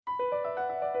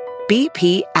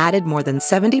BP added more than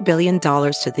 $70 billion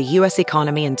to the U.S.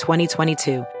 economy in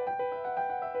 2022.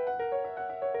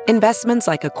 Investments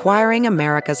like acquiring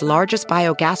America's largest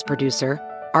biogas producer,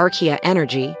 Archaea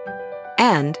Energy,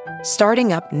 and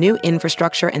starting up new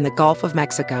infrastructure in the Gulf of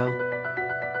Mexico.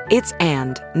 It's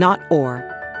and, not or.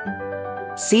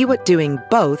 See what doing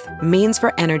both means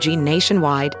for energy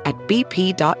nationwide at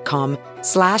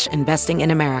bp.com/investing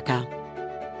in America.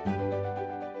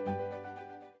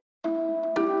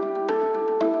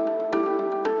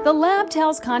 The lab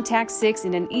tells Contact 6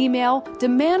 in an email,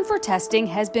 demand for testing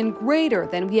has been greater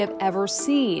than we have ever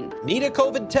seen. Need a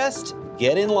COVID test?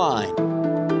 Get in line.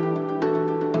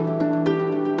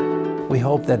 We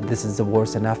hope that this is the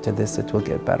worst, and after this it will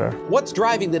get better. What's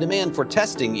driving the demand for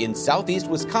testing in southeast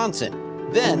Wisconsin?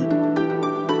 Then,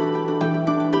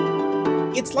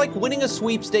 it's like winning a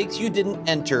sweepstakes you didn't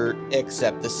enter,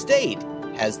 except the state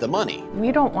has the money.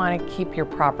 We don't want to keep your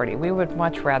property. We would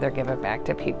much rather give it back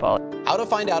to people. How to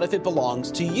find out if it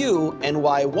belongs to you, and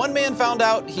why one man found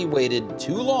out he waited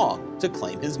too long to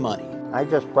claim his money. I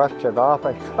just brushed it off.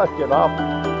 I shrugged it off.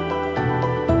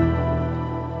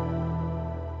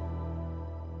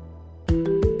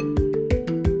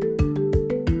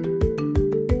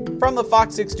 From the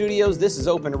Fox 6 studios, this is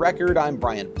Open Record. I'm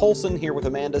Brian Polson here with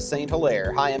Amanda St.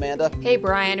 Hilaire. Hi, Amanda. Hey,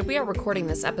 Brian. We are recording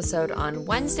this episode on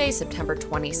Wednesday, September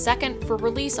 22nd, for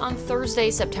release on Thursday,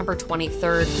 September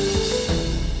 23rd.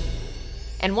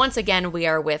 And once again, we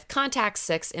are with Contact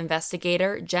 6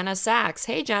 investigator Jenna Sachs.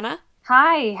 Hey, Jenna.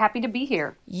 Hi, happy to be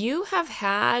here. You have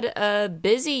had a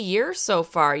busy year so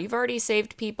far. You've already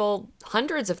saved people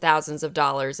hundreds of thousands of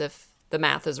dollars, if the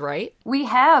math is right. We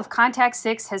have. Contact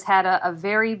 6 has had a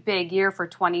very big year for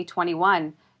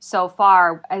 2021 so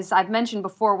far. As I've mentioned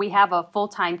before, we have a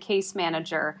full-time case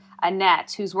manager,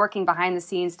 Annette, who's working behind the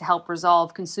scenes to help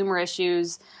resolve consumer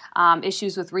issues,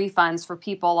 issues with refunds for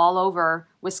people all over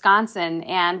Wisconsin.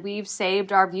 And we've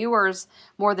saved our viewers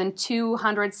more than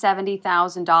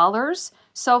 $270,000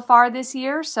 so far this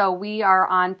year. So we are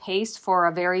on pace for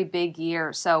a very big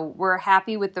year. So we're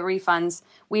happy with the refunds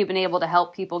we've been able to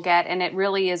help people get. And it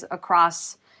really is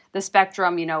across the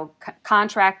spectrum, you know,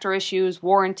 contractor issues,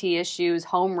 warranty issues,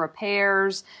 home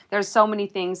repairs. There's so many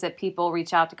things that people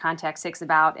reach out to Contact 6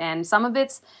 about. And some of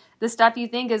it's the stuff you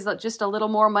think is just a little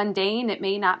more mundane. It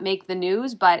may not make the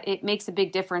news, but it makes a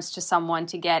big difference to someone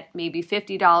to get maybe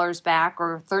 $50 back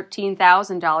or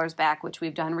 $13,000 back, which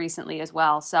we've done recently as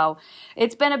well. So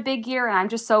it's been a big year, and I'm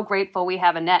just so grateful we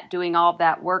have Annette doing all of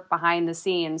that work behind the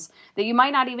scenes that you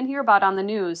might not even hear about on the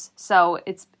news. So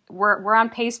we're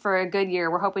on pace for a good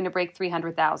year. We're hoping to break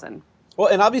 300,000. Well,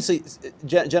 and obviously,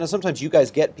 Jenna, sometimes you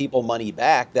guys get people money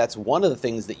back. That's one of the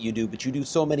things that you do, but you do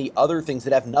so many other things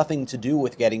that have nothing to do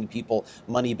with getting people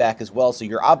money back as well. So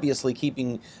you're obviously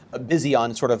keeping busy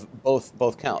on sort of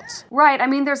both counts. Right. I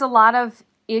mean, there's a lot of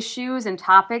issues and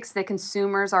topics that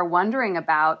consumers are wondering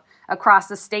about across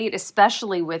the state,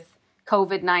 especially with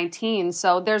COVID-19.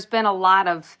 So there's been a lot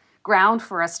of ground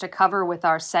for us to cover with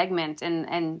our segment,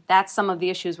 and that's some of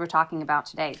the issues we're talking about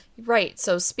today. Right.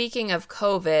 So speaking of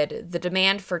COVID, the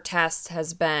demand for tests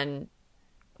has been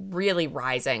really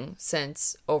rising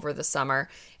since over the summer.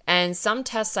 And some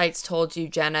test sites told you,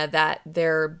 Jenna, that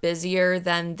they're busier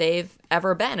than they've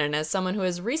ever been. And as someone who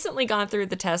has recently gone through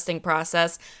the testing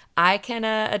process, I can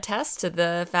attest to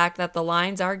the fact that the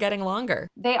lines are getting longer.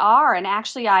 They are. And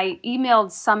actually, I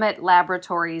emailed Summit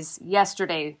Laboratories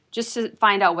yesterday just to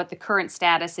find out what the current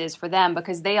status is for them,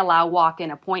 because they allow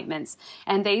walk-in appointments.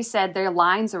 And they said their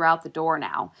lines are out the door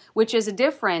now, which is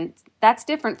that's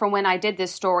different from when I did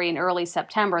this story in early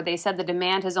September. They said the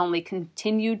demand has only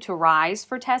continued to rise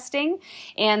for testing,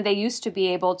 and they used to be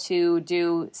able to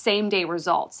do same-day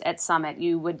results at Summit.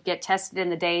 You would get tested in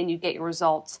the day, and you'd get your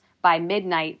results by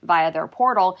midnight via their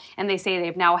portal, and they say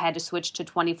they've now had to switch to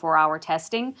 24-hour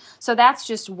testing. So that's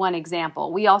just one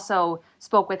example. We also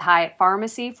spoke with Hyatt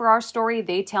Pharmacy for our story.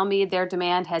 They tell me their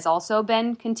demand has also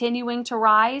been continuing to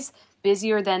rise,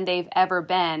 busier than they've ever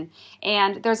been.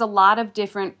 And there's a lot of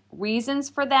different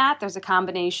reasons for that. There's a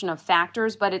combination of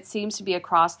factors, but it seems to be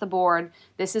across the board.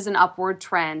 This is an upward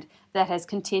trend that has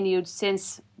continued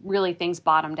since really things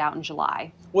bottomed out in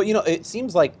July. Well, you know, it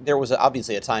seems like there was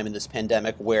obviously a time in this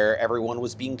pandemic where everyone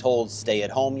was being told, stay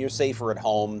at home, you're safer at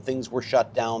home, things were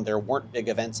shut down, there weren't big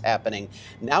events happening.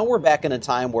 Now we're back in a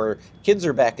time where kids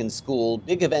are back in school,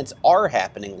 big events are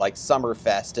happening like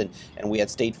Summerfest, and we had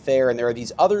State Fair, and there are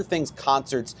these other things,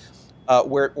 concerts.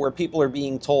 where people are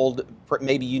being told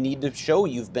maybe you need to show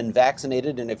you've been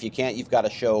vaccinated, and if you can't, you've got to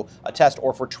show a test,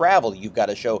 or for travel, you've got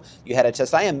to show you had a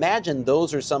test. I imagine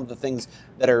those are some of the things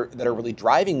that are really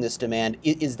driving this demand.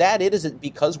 Is that it? Is it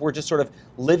because we're just sort of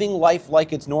living life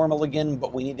like it's normal again,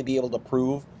 but we need to be able to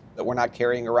prove that we're not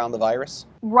carrying around the virus?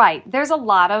 Right. There's a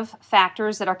lot of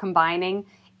factors that are combining.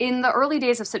 In the early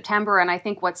days of September, and I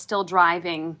think what's still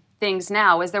driving things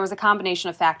now, is there was a combination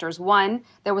of factors. One,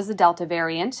 there was the Delta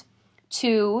variant.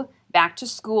 2, back to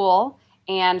school.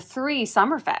 And 3,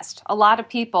 Summerfest. A lot of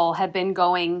people have been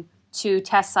going to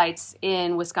test sites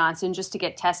in Wisconsin just to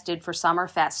get tested for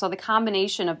Summerfest. So the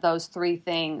combination of those 3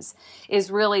 things is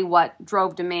really what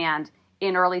drove demand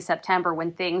in early September,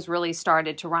 when things really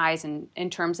started to rise in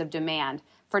terms of demand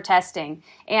for testing.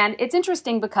 And it's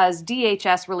interesting because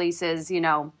DHS releases,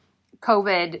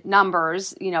 COVID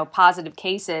numbers, positive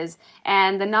cases,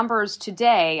 and the numbers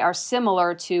today are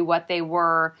similar to what they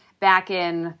were back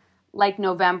in like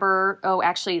November. Oh,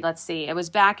 actually, let's see. It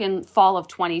was back in fall of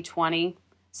 2020.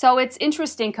 So it's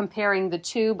interesting comparing the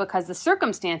two, because the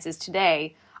circumstances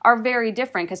today are very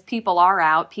different, because people are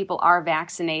out, people are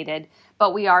vaccinated,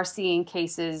 but we are seeing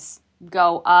cases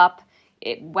go up.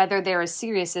 Whether they're as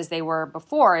serious as they were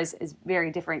before is a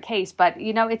very different case. But,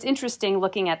 it's interesting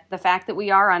looking at the fact that we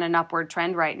are on an upward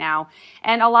trend right now.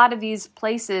 And a lot of these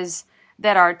places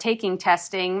that are taking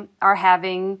testing are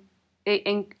having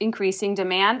increasing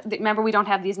demand. Remember, we don't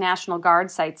have these National Guard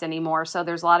sites anymore, so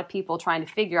there's a lot of people trying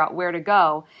to figure out where to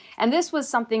go. And this was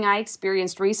something I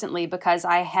experienced recently, because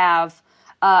I have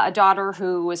a daughter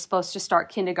who was supposed to start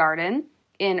kindergarten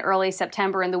in early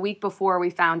September, and the week before we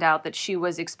found out that she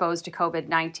was exposed to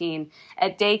COVID-19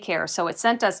 at daycare. So it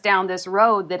sent us down this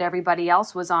road that everybody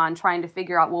else was on, trying to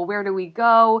figure out, well, where do we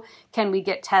go? Can we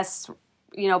get tests,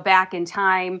 back in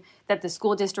time that the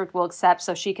school district will accept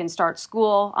so she can start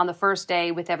school on the first day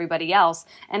with everybody else?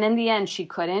 And in the end, she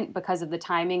couldn't, because of the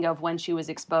timing of when she was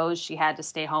exposed. She had to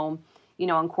stay home,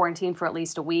 in quarantine for at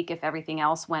least a week if everything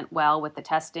else went well with the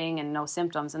testing and no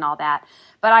symptoms and all that.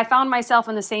 But I found myself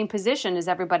in the same position as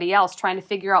everybody else, trying to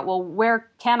figure out, well,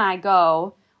 where can I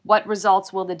go? What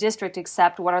results will the district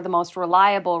accept? What are the most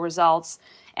reliable results?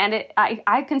 And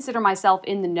I consider myself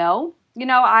in the know.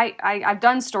 I've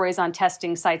done stories on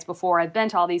testing sites before. I've been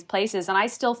to all these places, and I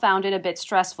still found it a bit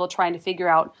stressful trying to figure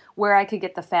out where I could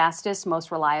get the fastest, most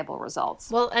reliable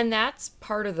results. Well, and that's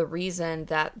part of the reason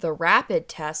that the rapid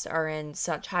tests are in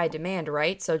such high demand,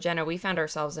 right? So, Jenna, we found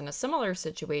ourselves in a similar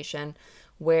situation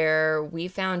where we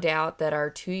found out that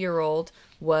our 2-year-old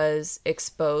was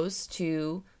exposed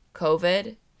to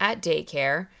COVID at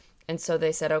daycare. And so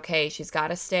they said, okay, she's got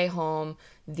to stay home.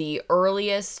 The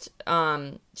earliest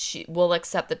she will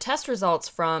accept the test results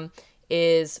from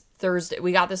is Thursday.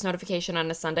 We got this notification on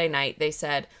a Sunday night. They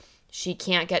said she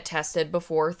can't get tested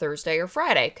before Thursday or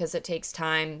Friday because it takes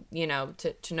time,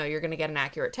 to know you're going to get an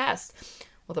accurate test.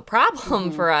 Well, the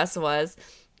problem for us was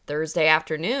Thursday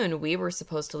afternoon, we were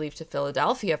supposed to leave to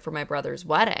Philadelphia for my brother's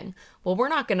wedding. Well, we're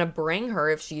not going to bring her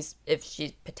if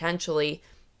she potentially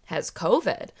has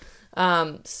COVID.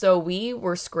 So we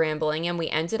were scrambling, and we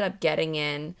ended up getting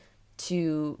in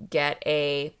to get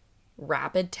a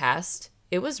rapid test.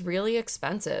 It was really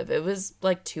expensive. It was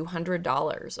like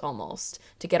 $200 almost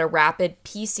to get a rapid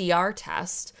PCR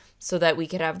test so that we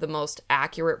could have the most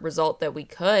accurate result that we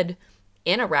could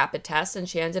in a rapid test. And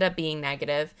she ended up being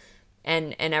negative,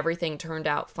 and everything turned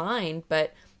out fine.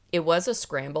 But it was a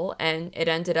scramble, and it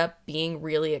ended up being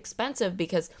really expensive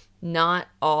because not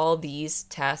all these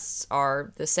tests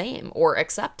are the same or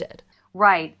accepted.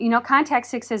 Right. Contact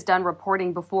 6 has done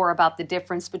reporting before about the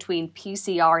difference between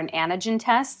PCR and antigen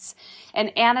tests.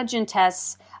 And antigen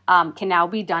tests can now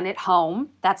be done at home.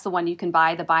 That's the one you can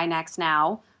buy, the Binax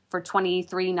Now, for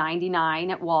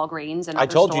 $23.99 at Walgreens and other I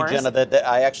told stores. you, Jenna, that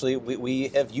I actually we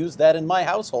have used that in my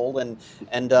household, and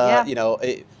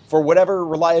for whatever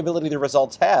reliability the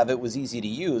results have, it was easy to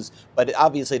use. But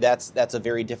obviously, that's a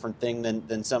very different thing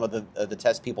than some of the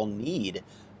tests people need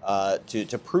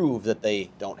to prove that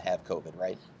they don't have COVID,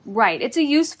 right? Right. It's a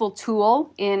useful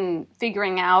tool in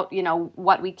figuring out,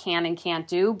 what we can and can't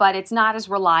do, but it's not as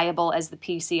reliable as the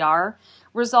PCR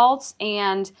results.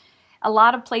 And a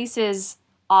lot of places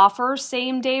offer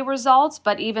same-day results,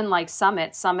 but even like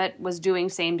Summit was doing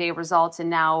same-day results, and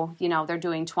now, they're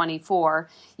doing 24.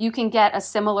 You can get a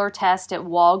similar test at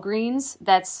Walgreens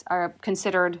that's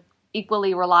considered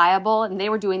equally reliable, and they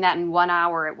were doing that in 1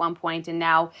 hour at one point, and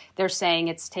now they're saying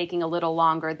it's taking a little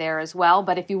longer there as well.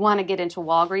 But if you want to get into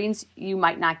Walgreens, you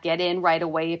might not get in right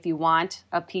away if you want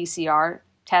a PCR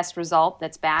test result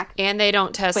that's back. And they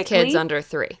don't test quickly. Kids under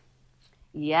 3.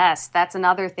 Yes, that's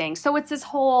another thing. So it's this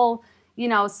whole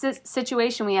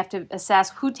situation, we have to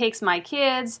assess who takes my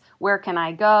kids, where can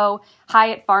I go.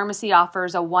 Hyatt Pharmacy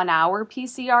offers a 1-hour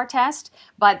PCR test,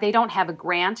 but they don't have a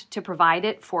grant to provide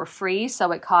it for free,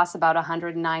 so it costs about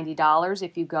 $190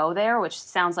 if you go there, which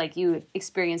sounds like you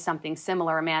experienced something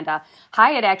similar, Amanda.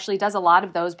 Hyatt actually does a lot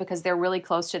of those because they're really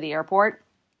close to the airport.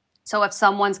 So if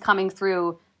someone's coming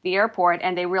through the airport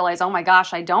and they realize, oh my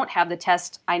gosh, I don't have the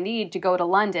test I need to go to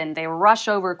London, they rush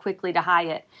over quickly to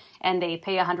Hyatt and they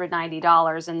pay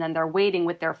 $190, and then they're waiting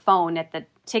with their phone at the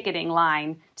ticketing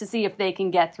line to see if they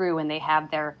can get through, and they have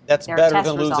their That's their better test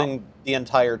than result. losing the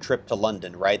entire trip to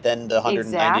London, right? Then the $190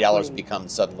 Exactly.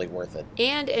 becomes suddenly worth it.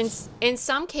 And in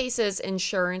some cases,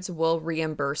 insurance will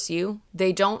reimburse you.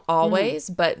 They don't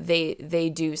always, but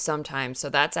they do sometimes. So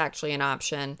that's actually an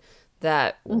option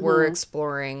that we're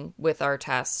exploring with our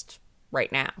test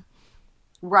right now.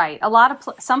 Right.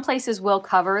 Some places will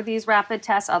cover these rapid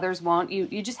tests, others won't.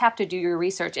 You just have to do your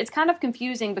research. It's kind of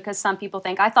confusing because some people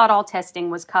think, I thought all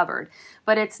testing was covered,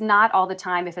 but it's not all the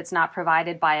time if it's not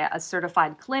provided by a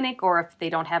certified clinic or if they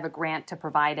don't have a grant to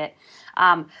provide it.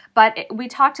 We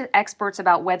talked to experts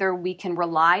about whether we can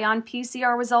rely on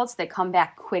PCR results that come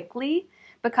back quickly,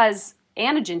 because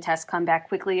antigen tests come back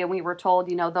quickly, and we were told,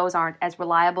 those aren't as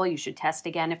reliable. You should test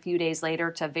again a few days later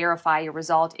to verify your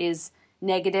result is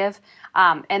negative.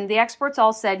 And the experts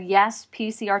all said, yes,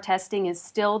 PCR testing is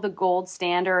still the gold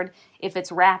standard. If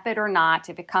it's rapid or not,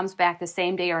 if it comes back the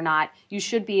same day or not, you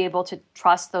should be able to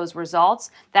trust those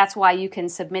results. That's why you can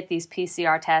submit these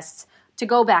PCR tests to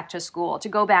go back to school, to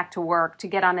go back to work, to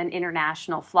get on an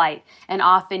international flight. And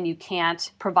often you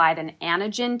can't provide an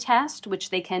antigen test,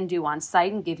 which they can do on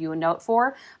site and give you a note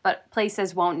for, but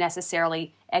places won't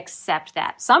necessarily accept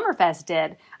that. Summerfest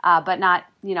did, but not,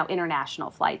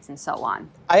 international flights and so on.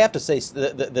 I have to say,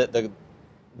 the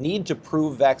need to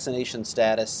prove vaccination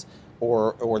status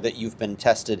or that you've been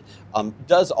tested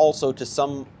does also to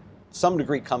some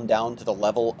degree come down to the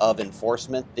level of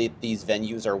enforcement that these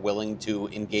venues are willing to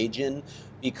engage in,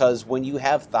 because when you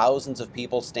have thousands of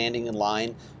people standing in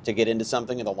line to get into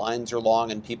something and the lines are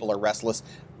long and people are restless,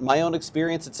 my own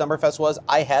experience at Summerfest was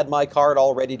I had my card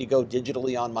all ready to go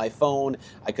digitally on my phone.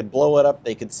 I could blow it up.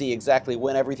 They could see exactly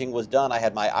when everything was done. I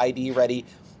had my ID ready.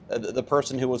 The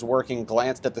person who was working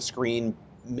glanced at the screen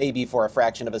maybe for a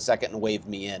fraction of a second and waved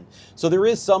me in. So there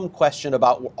is some question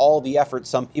about all the effort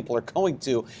some people are going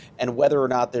to and whether or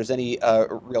not there's any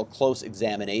real close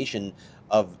examination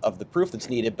of the proof that's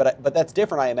needed. But that's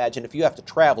different, I imagine, if you have to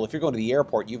travel. If you're going to the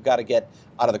airport, you've got to get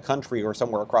out of the country or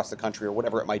somewhere across the country or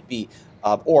whatever it might be,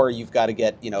 or you've got to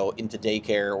get into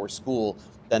daycare or school,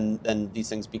 then these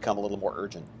things become a little more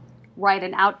urgent. Right,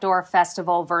 an outdoor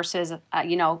festival versus,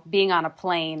 being on a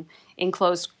plane in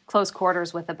close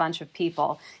quarters with a bunch of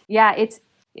people. Yeah,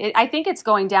 I think it's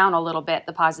going down a little bit,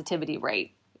 the positivity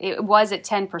rate. It was at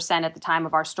 10% at the time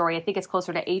of our story. I think it's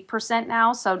closer to 8%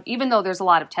 now. So even though there's a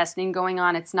lot of testing going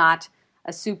on, it's not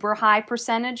a super high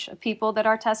percentage of people that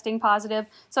are testing positive.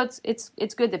 So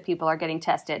it's good that people are getting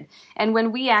tested. And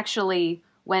when we actually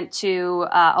went to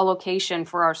a location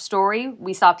for our story,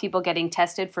 we saw people getting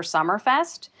tested for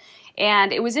Summerfest.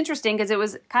 And it was interesting because it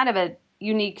was kind of a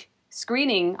unique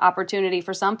screening opportunity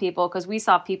for some people, because we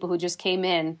saw people who just came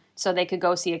in so they could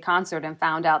go see a concert and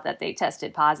found out that they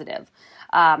tested positive.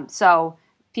 So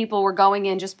people were going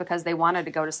in just because they wanted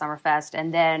to go to Summerfest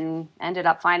and then ended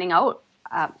up finding out.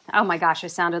 Oh my gosh, I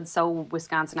sounded so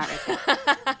Wisconsinite.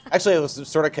 Actually, it was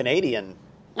sort of Canadian.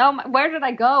 Where did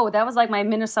I go? That was like my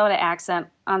Minnesota accent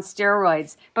on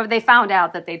steroids. But they found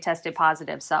out that they tested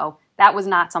positive, so that was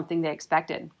not something they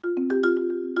expected.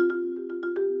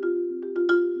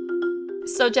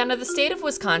 So, Jenna, the state of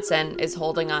Wisconsin is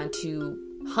holding on to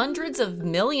hundreds of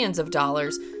millions of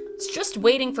dollars. It's just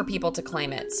waiting for people to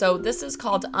claim it. So this is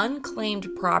called unclaimed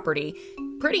property.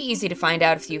 Pretty easy to find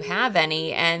out if you have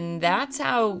any, and that's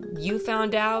how you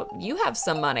found out you have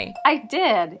some money. I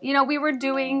did. We were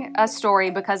doing a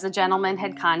story because a gentleman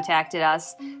had contacted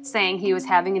us saying he was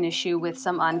having an issue with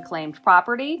some unclaimed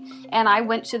property, and I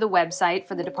went to the website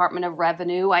for the Department of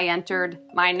Revenue. I entered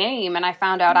my name, and I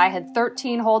found out I had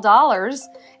 $13 whole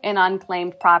in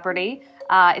unclaimed property.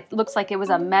 It looks like it was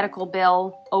a medical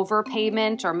bill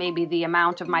overpayment, or maybe the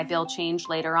amount of my bill changed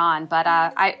later on. But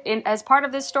as part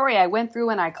of this story, I went through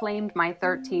and I claimed my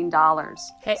 $13.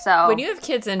 Hey, so when you have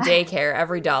kids in daycare,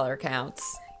 every dollar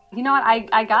counts. You know what?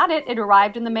 I got it. It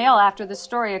arrived in the mail after the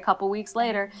story a couple weeks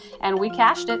later, and we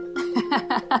cashed it.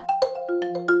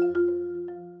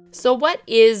 So what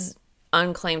is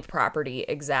unclaimed property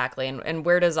exactly, and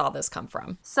where does all this come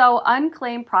from? So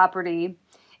unclaimed property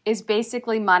is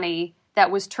basically money that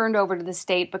was turned over to the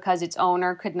state because its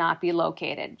owner could not be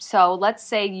located. So let's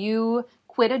say you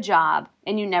quit a job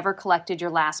and you never collected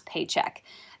your last paycheck,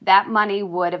 that money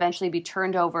would eventually be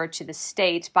turned over to the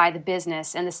state by the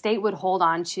business, and the state would hold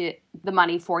on to the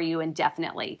money for you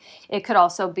indefinitely. It could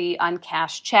also be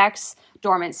uncashed checks,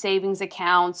 dormant savings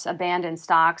accounts, abandoned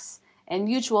stocks, and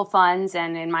mutual funds,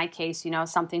 and in my case,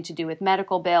 something to do with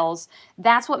medical bills.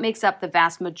 That's what makes up the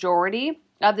vast majority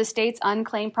of the state's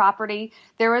unclaimed property.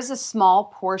 There is a small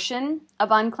portion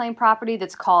of unclaimed property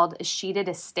that's called escheated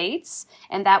estates,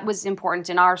 and that was important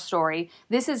in our story.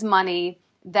 This is money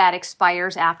that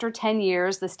expires after 10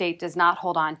 years. The state does not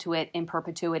hold on to it in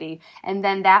perpetuity. And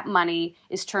then that money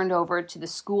is turned over to the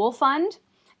school fund.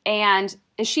 And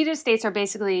escheated estates are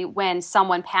basically when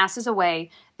someone passes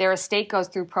away, their estate goes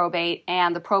through probate,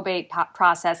 and the probate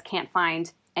process can't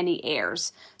find any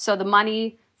heirs. So the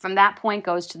money from that point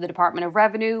goes to the Department of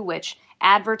Revenue, which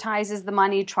advertises the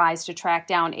money, tries to track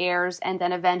down heirs, and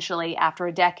then eventually, after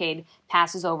a decade,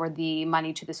 passes over the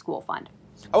money to the school fund.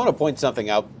 I want to point something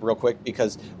out real quick,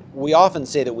 because we often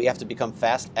say that we have to become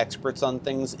fast experts on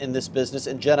things in this business.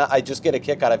 And Jenna, I just get a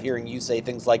kick out of hearing you say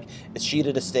things like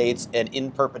escheated estates and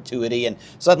in perpetuity, and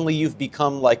suddenly you've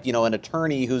become like, an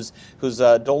attorney who's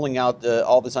doling out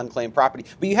all this unclaimed property.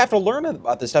 But you have to learn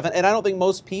about this stuff, and I don't think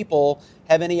most people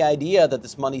have any idea that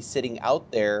this money's sitting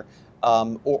out there,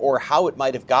 or how it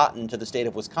might have gotten to the state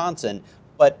of Wisconsin.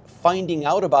 But finding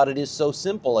out about it is so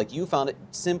simple. Like, you found it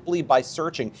simply by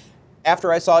searching.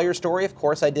 After I saw your story, of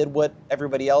course, I did what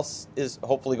everybody else is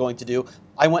hopefully going to do.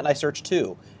 I went and I searched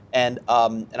too. And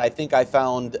I think I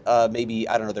found maybe,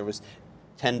 I don't know, there was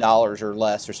 $10 or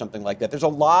less or something like that. There's a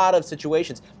lot of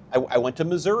situations. I went to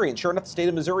Missouri, and sure enough, the state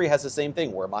of Missouri has the same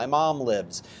thing, where my mom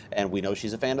lives, and we know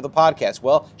she's a fan of the podcast.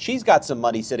 Well, she's got some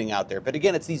money sitting out there. But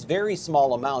again, it's these very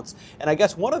small amounts. And I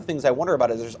guess one of the things I wonder about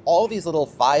is there's all these little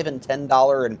 $5 and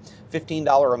 $10 and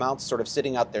 $15 amounts sort of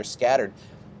sitting out there scattered.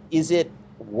 Is it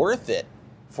worth it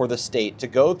for the state to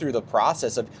go through the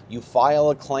process of, you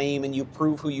file a claim and you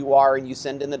prove who you are and you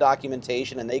send in the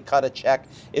documentation and they cut a check?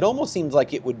 It almost seems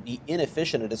like it would be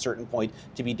inefficient at a certain point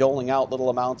to be doling out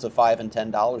little amounts of $5 and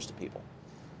 $10 to people.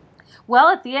 Well,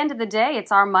 at the end of the day,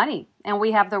 it's our money, and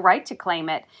we have the right to claim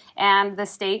it. And the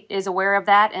state is aware of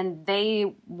that, and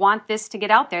they want this to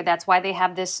get out there. That's why they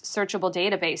have this searchable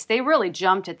database. They really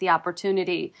jumped at the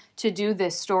opportunity to do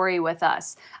this story with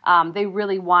us. They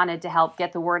really wanted to help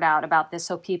get the word out about this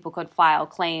so people could file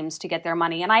claims to get their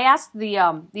money. And I asked the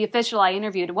official I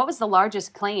interviewed, what was the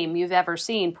largest claim you've ever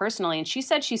seen personally? And she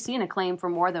said she's seen a claim for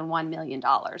more than $1 million,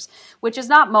 which is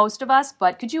not most of us,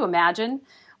 but could you imagine?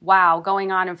 Wow,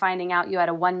 going on and finding out you had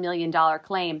a $1 million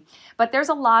claim. But there's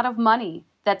a lot of money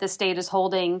that the state is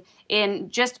holding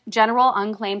in just general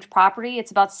unclaimed property.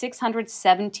 It's about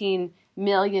 $617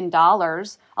 million,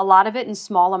 a lot of it in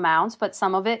small amounts, but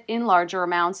some of it in larger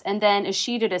amounts. And then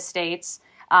escheated estates,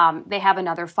 they have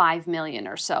another $5 million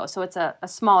or so. So it's a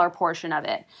smaller portion of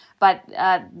it. But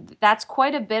that's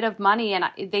quite a bit of money. And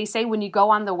they say when you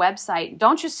go on the website,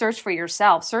 don't just search for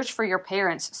yourself, search for your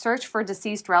parents, search for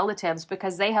deceased relatives,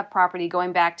 because they have property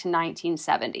going back to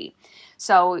 1970.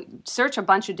 So search a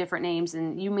bunch of different names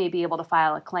and you may be able to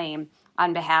file a claim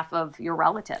on behalf of your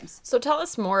relatives. So tell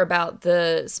us more about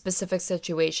the specific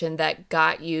situation that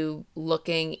got you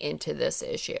looking into this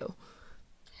issue.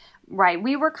 Right.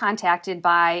 We were contacted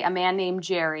by a man named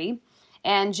Jerry,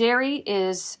 and Jerry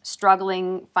is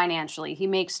struggling financially. He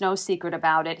makes no secret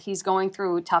about it. He's going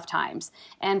through tough times.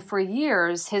 And for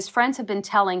years, his friends have been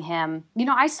telling him,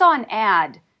 I saw an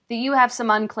ad that you have some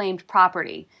unclaimed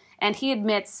property. And he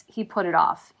admits he put it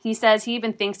off. He says he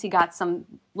even thinks he got some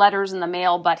letters in the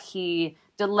mail, but he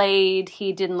delayed.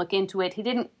 He didn't look into it. He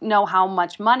didn't know how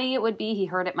much money it would be. He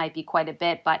heard it might be quite a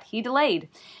bit, but he delayed.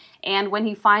 And when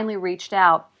he finally reached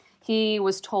out, he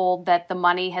was told that the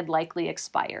money had likely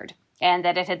expired and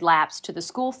that it had lapsed to the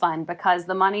school fund because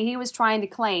the money he was trying to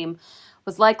claim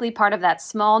was likely part of that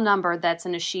small number that's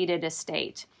an escheated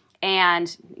estate.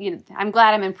 And I'm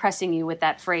glad I'm impressing you with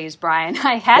that phrase, Brian.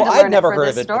 I had to learn it for this story. I've never heard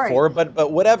of it before,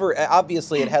 but whatever.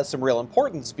 Obviously, it has some real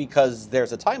importance because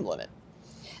there's a time limit.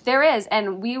 There is,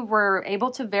 and we were able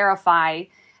to verify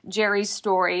Jerry's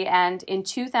story, and in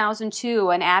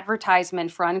 2002, an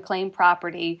advertisement for unclaimed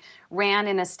property ran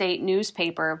in a state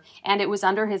newspaper, and it was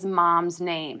under his mom's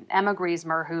name, Emma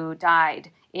Griesmer, who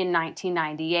died in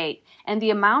 1998. And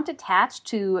the amount attached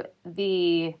to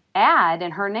the ad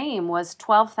in her name was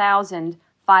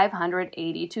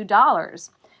 $12,582,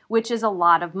 which is a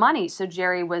lot of money. So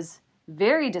Jerry was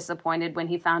very disappointed when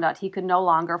he found out he could no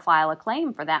longer file a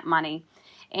claim for that money.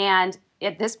 And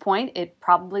at this point, it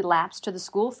probably lapsed to the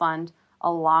school fund a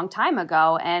long time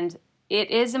ago. And it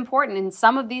is important in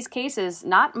some of these cases,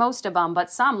 not most of them,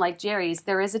 but some like Jerry's,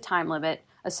 there is a time limit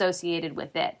associated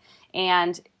with it.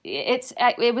 And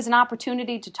it was an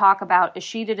opportunity to talk about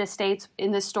escheated estates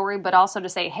in this story, but also to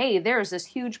say, hey, there's this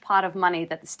huge pot of money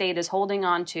that the state is holding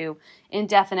on to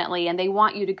indefinitely, and they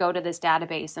want you to go to this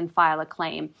database and file a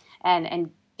claim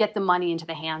and get the money into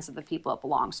the hands of the people it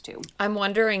belongs to. I'm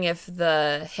wondering if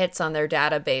the hits on their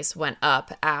database went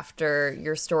up after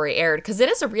your story aired, because it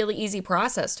is a really easy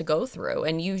process to go through,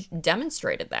 and you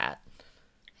demonstrated that.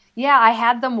 Yeah, I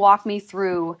had them walk me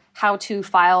through how to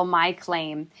file my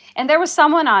claim. And there was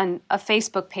someone on a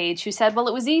Facebook page who said, well,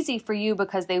 it was easy for you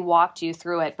because they walked you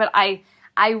through it. But I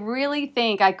really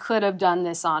think I could have done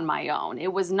this on my own.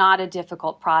 It was not a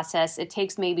difficult process. It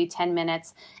takes maybe 10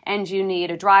 minutes, and you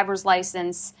need a driver's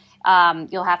license.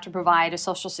 You'll have to provide a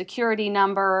social security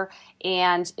number,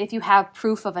 and if you have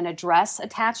proof of an address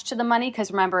attached to the money, because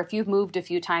remember, if you've moved a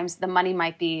few times, the money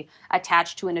might be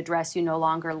attached to an address you no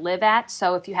longer live at.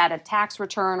 So if you had a tax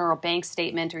return or a bank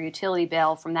statement or utility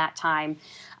bill from that time,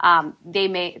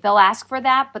 they'll ask for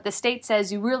that, but the state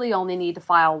says you really only need to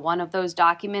file one of those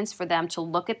documents for them to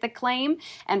look at the claim.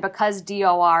 And because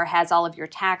DOR has all of your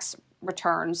tax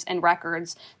returns and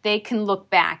records, they can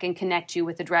look back and connect you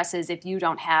with addresses if you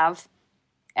don't have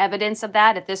evidence of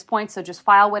that at this point. So just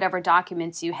file whatever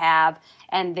documents you have,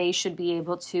 and they should be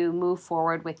able to move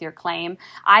forward with your claim.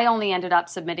 I only ended up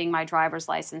submitting my driver's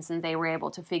license, and they were able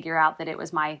to figure out that it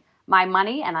was my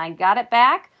money, and I got it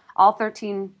back. All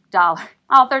 $13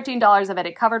 of it.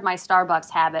 It covered my Starbucks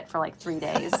habit for like 3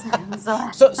 days.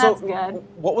 so that's good.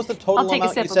 What was the total I'll take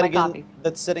amount a sip you of said my again coffee.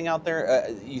 that's sitting out there?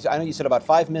 I know you said about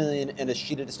 $5 million in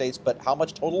escheated estates, but how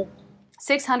much total?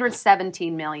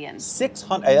 $617 million.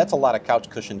 600. Hey, that's a lot of couch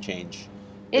cushion change.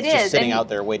 It It's just is, sitting and out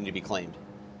there waiting to be claimed.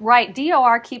 Right.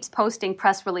 DOR keeps posting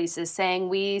press releases saying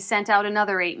we sent out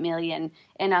another $8 million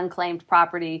in unclaimed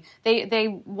property.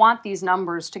 They want these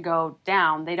numbers to go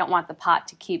down. They don't want the pot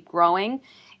to keep growing.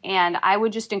 And I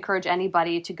would just encourage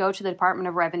anybody to go to the Department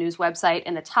of Revenue's website.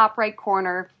 In the top right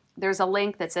corner, there's a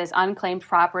link that says unclaimed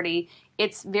property.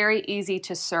 It's very easy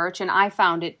to search, and I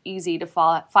found it easy to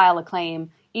file a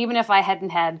claim. Even if I hadn't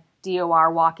had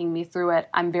DOR walking me through it,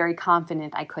 I'm very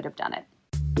confident I could have done it.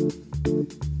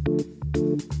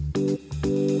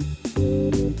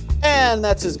 And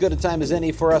that's as good a time as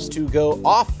any for us to go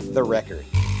off the record.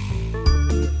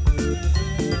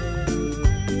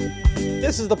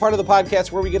 This is the part of the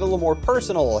podcast where we get a little more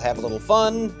personal, have a little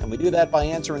fun, and we do that by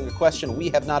answering a question we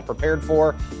have not prepared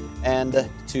for. And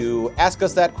to ask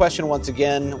us that question once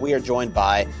again, we are joined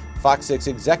by Fox 6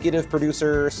 executive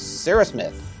producer Sarah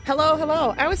Smith.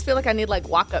 Hello. I always feel like I need like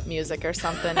walk-up music or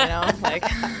something, like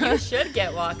You should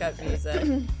get walk-up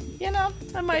music.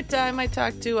 I might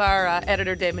talk to our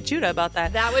editor Dave Machuda about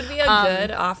that. That would be a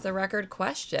good off-the-record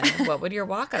question. What would your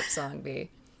walk-up song be?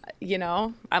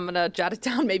 I'm going to jot it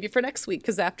down maybe for next week,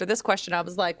 because after this question, I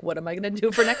was like, what am I going to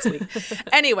do for next week?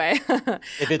 Anyway.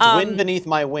 If it's wind beneath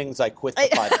my wings, I quit the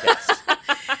podcast.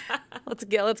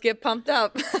 Let's get pumped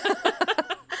up.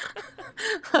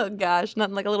 Oh, gosh,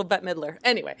 nothing like a little Bette Midler.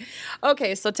 Anyway,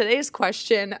 okay, so today's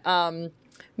question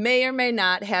may or may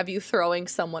not have you throwing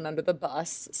someone under the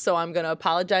bus, so I'm going to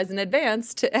apologize in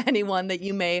advance to anyone that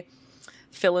you may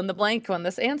fill in the blank on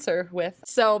this answer with.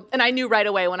 So, and I knew right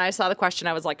away when I saw the question,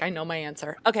 I was like, I know my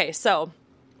answer. Okay, so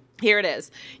here it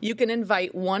is. You can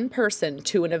invite one person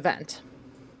to an event.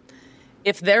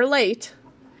 If they're late,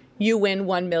 you win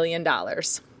 $1 million.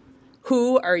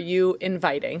 Who are you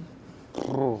inviting?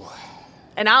 Ooh.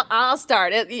 And I'll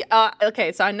start it.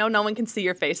 Okay, so I know no one can see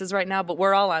your faces right now, but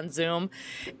we're all on Zoom.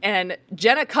 And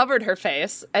Jenna covered her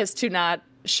face as to not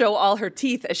show all her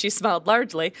teeth as she smiled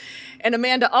largely. And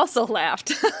Amanda also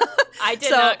laughed. I did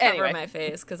not cover my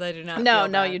face because I do not feel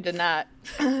bad. You did not.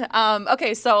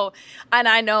 Okay, so, and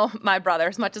I know my brother,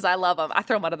 as much as I love him, I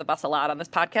throw him under the bus a lot on this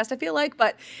podcast, I feel like,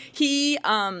 but he,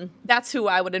 that's who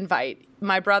I would invite.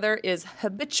 My brother is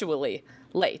habitually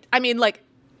late. I mean,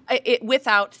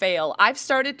 without fail. I've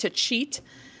started to cheat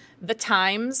the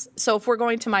times. So if we're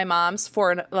going to my mom's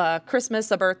for Christmas,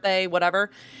 a birthday,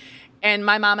 whatever, and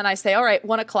my mom and I say, all right,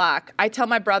 1 o'clock. I tell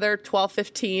my brother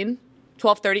 12:15,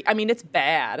 12:30. I mean, it's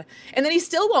bad. And then he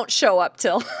still won't show up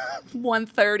till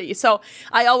 1:30. So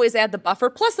I always add the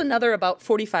buffer plus another about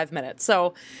 45 minutes.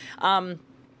 So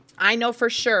I know for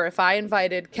sure if I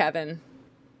invited Kevin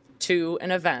to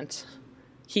an event,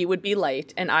 he would be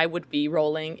late, and I would be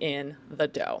rolling in the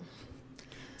dough.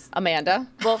 Amanda?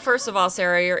 Well, first of all,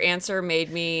 Sarah, your answer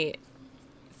made me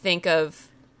think of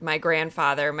my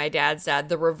grandfather, my dad's dad,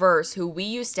 the reverse, who we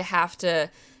used to have to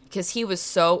because he would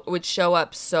show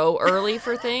up so early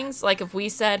for things. Like if we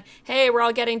said, hey, we're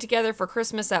all getting together for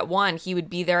Christmas at 1, he would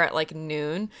be there at like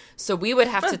noon. So we would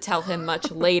have to tell him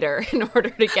much later in order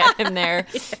to get him there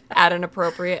at an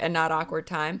appropriate and not awkward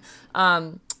time.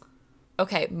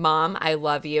 Okay, Mom, I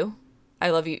love you. I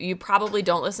love you. You probably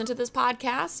don't listen to this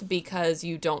podcast because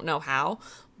you don't know how,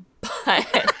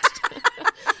 but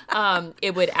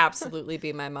it would absolutely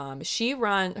be my mom.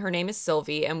 Her name is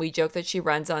Sylvie, and we joke that she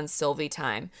runs on Sylvie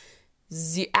time.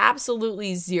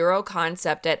 Absolutely zero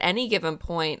concept at any given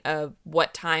point of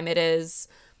what time it is,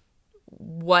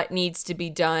 what needs to be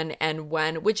done, and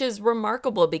when, which is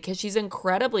remarkable because she's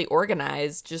incredibly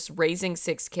organized, just raising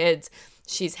 6 kids.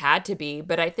 She's had to be,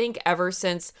 but I think ever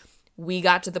since we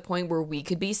got to the point where we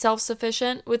could be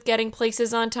self-sufficient with getting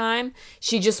places on time,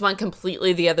 she just went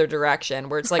completely the other direction,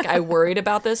 where it's like, I worried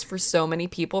about this for so many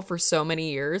people for so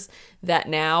many years that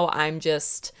now I'm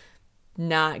just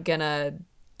not gonna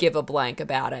give a blank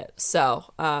about it.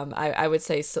 So I would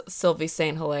say Sylvie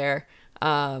St. Hilaire,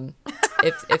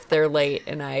 if they're late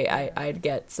and I'd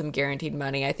get some guaranteed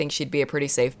money, I think she'd be a pretty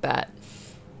safe bet.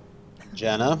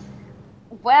 Jenna?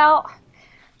 Well,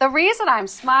 the reason I'm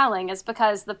smiling is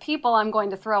because the people I'm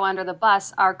going to throw under the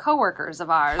bus are coworkers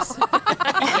of ours.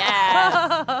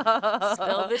 Yes.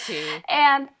 Spill the tea.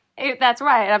 And that's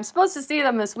right. I'm supposed to see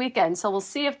them this weekend, so we'll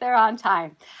see if they're on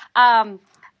time.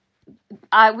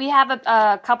 We have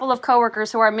a couple of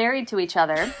coworkers who are married to each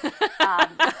other,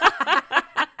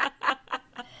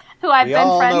 who I've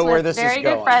been friends with, very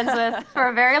good friends with for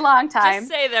a very long time.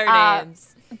 Just say their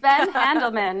names. Ben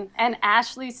Handelman and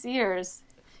Ashley Sears.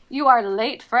 You are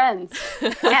late friends,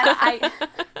 and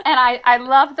I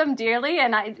love them dearly.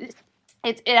 And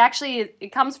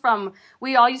it comes from,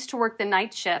 we all used to work the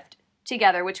night shift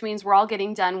together, which means we're all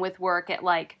getting done with work at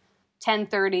like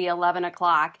 10:30, 11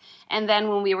 o'clock. And then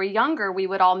when we were younger, we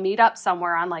would all meet up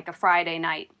somewhere on like a Friday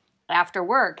night after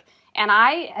work. And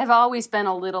I have always been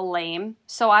a little lame,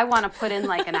 so I want to put in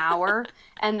like an hour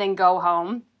and then go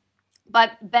home.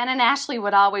 But Ben and Ashley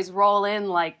would always roll in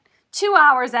like 2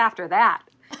 hours after that.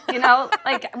 You know,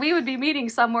 like we would be meeting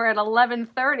somewhere at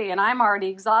 11:30 and I'm already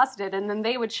exhausted, and then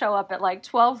they would show up at like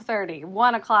 12:30,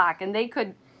 1 o'clock, and they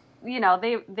could, you know,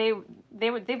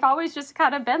 they've always just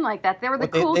kind of been like that. They were the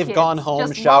cool kids. They've gone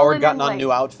home, showered, gotten on new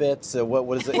outfits.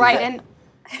 What is it? Right, and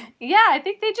yeah, I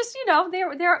think they just, you know, they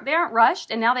aren't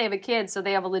rushed, and now they have a kid, so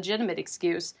they have a legitimate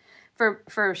excuse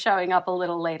for showing up a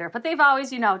little later. But they've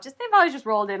always, you know, they've always just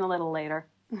rolled in a little later.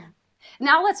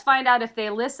 Now let's find out if they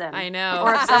listen. I know.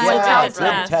 Or if someone tells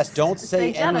them. Tess, don't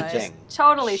say anything.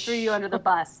 Totally threw you under the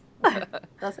bus.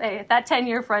 They'll say that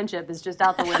 10-year friendship is just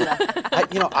out the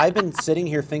window. I've been sitting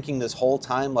here thinking this whole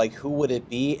time, like, who would it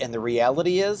be? And the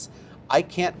reality is, I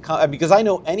can't because I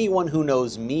know anyone who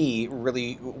knows me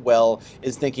really well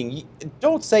is thinking,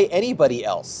 don't say anybody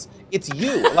else. It's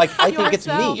you. Like, I think it's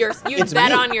me. You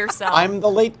bet on yourself. I'm the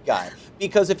late guy.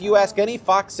 Because if you ask any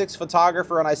Fox 6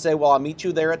 photographer and I say, well, I'll meet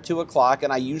you there at 2 o'clock,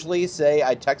 and I usually say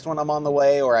I text when I'm on the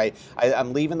way, or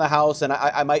I'm leaving the house and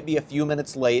I might be a few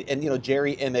minutes late, and, you know,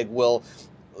 Jerry Imig will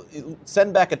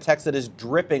send back a text that is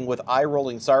dripping with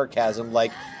eye-rolling sarcasm,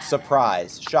 like,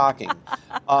 surprise, shocking.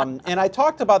 And I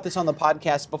talked about this on the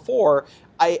podcast before.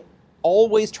 I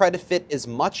always try to fit as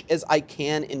much as I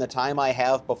can in the time I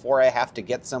have before I have to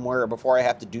get somewhere or before I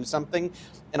have to do something.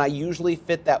 And I usually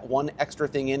fit that one extra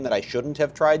thing in that I shouldn't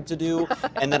have tried to do.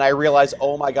 And then I realize,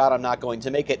 oh my God, I'm not going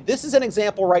to make it. This is an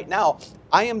example right now.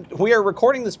 We are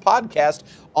recording this podcast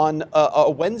on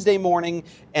a Wednesday morning,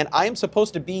 and I am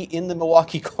supposed to be in the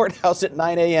Milwaukee courthouse at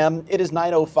 9 a.m. It is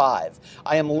 9:05.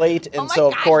 I am late, and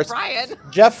of course, Brian.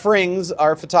 Jeff Frings,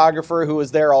 our photographer who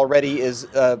is there already, is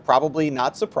probably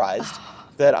not surprised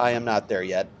that I am not there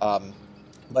yet.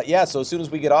 But yeah, so as soon as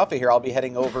we get off of here, I'll be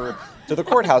heading over to the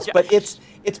courthouse. Yeah. But it's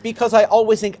because I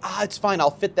always think, it's fine, I'll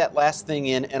fit that last thing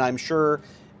in, and I'm sure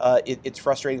it's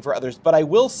frustrating for others. But I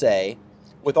will say,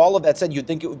 with all of that said, you'd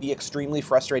think it would be extremely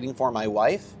frustrating for my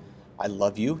wife. I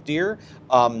love you, dear.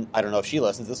 I don't know if she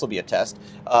listens. This will be a test.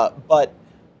 But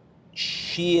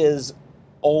she is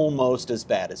almost as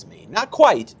bad as me. Not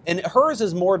quite. And hers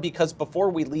is more because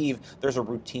before we leave, there's a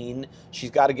routine.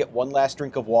 She's got to get one last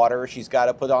drink of water. She's got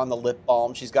to put on the lip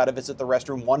balm. She's got to visit the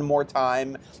restroom one more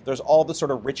time. There's all the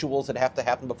sort of rituals that have to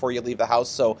happen before you leave the house.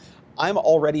 So I'm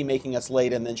already making us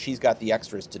late, and then she's got the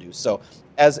extras to do. So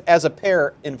as a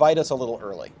pair, invite us a little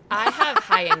early. I have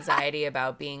high anxiety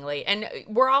about being late, and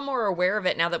we're all more aware of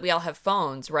it now that we all have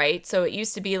phones, right? So it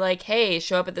used to be like, hey,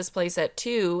 show up at this place at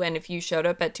 2, and if you showed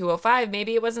up at 2:05,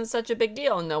 maybe it wasn't such a big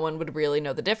deal. No one would really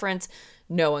know the difference.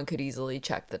 No one could easily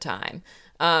check the time.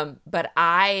 But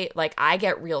I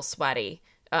get real sweaty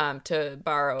to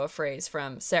borrow a phrase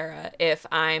from Sarah, if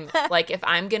I'm supposed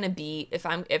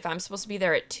to be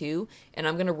there at 2 and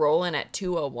I'm gonna roll in at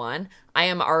 2:01, I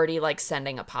am already like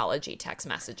sending apology text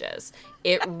messages.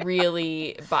 It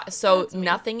really so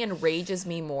nothing enrages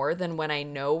me more than when I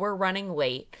know we're running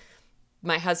late.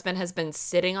 My husband has been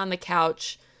sitting on the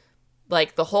couch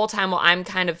like the whole time while I'm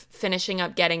kind of finishing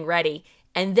up getting ready.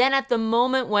 And then at the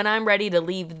moment when I'm ready to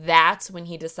leave, that's when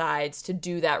he decides to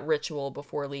do that ritual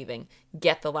before leaving.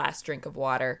 Get the last drink of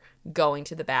water, going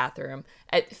to the bathroom.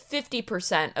 At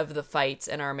 50% of the fights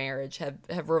in our marriage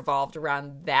have revolved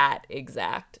around that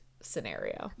exact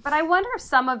scenario. But I wonder if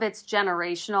some of it's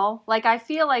generational. Like, I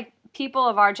feel like people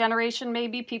of our generation,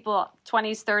 maybe people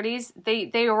 20s, 30s,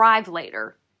 they arrive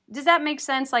later. Does that make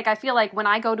sense? Like, I feel like when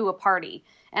I go to a party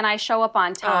and I show up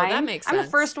on time, that makes sense. I'm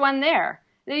the first one there.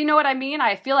 You know what I mean?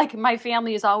 I feel like my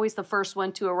family is always the first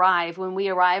one to arrive when we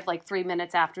arrive like 3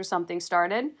 minutes after something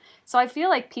started. So I feel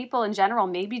like people in general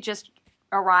maybe just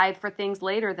arrive for things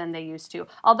later than they used to.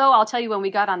 Although I'll tell you, when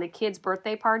we got on the kids'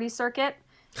 birthday party circuit,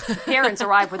 parents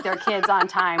arrived with their kids on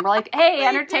time. We're like, hey,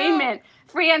 entertainment,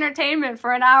 free entertainment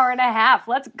for an hour and a half.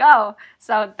 Let's go.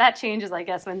 So that changes, I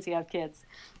guess, once you have kids.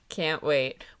 Can't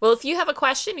wait. Well, if you have a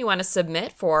question you want to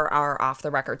submit for our Off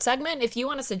the Record segment, if you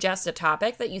want to suggest a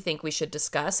topic that you think we should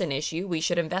discuss, an issue we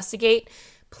should investigate,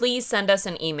 please send us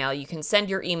an email. You can send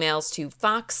your emails to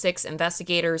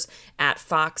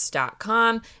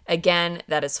fox6investigators@fox.com. Again,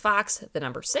 that is Fox, the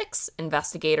number 6,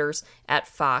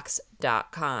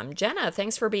 investigators@fox.com. Jenna,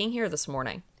 thanks for being here this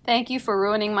morning. Thank you for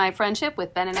ruining my friendship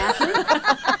with Ben and Ashley.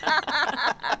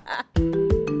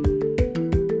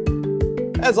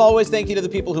 As always, thank you to the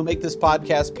people who make this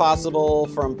podcast possible,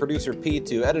 from producer Pete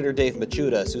to editor Dave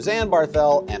Machuda, Suzanne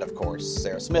Barthel, and of course,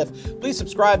 Sarah Smith. Please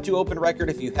subscribe to Open Record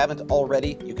if you haven't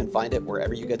already. You can find it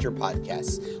wherever you get your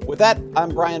podcasts. With that, I'm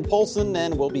Brian Polson,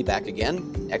 and we'll be back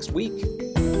again next week.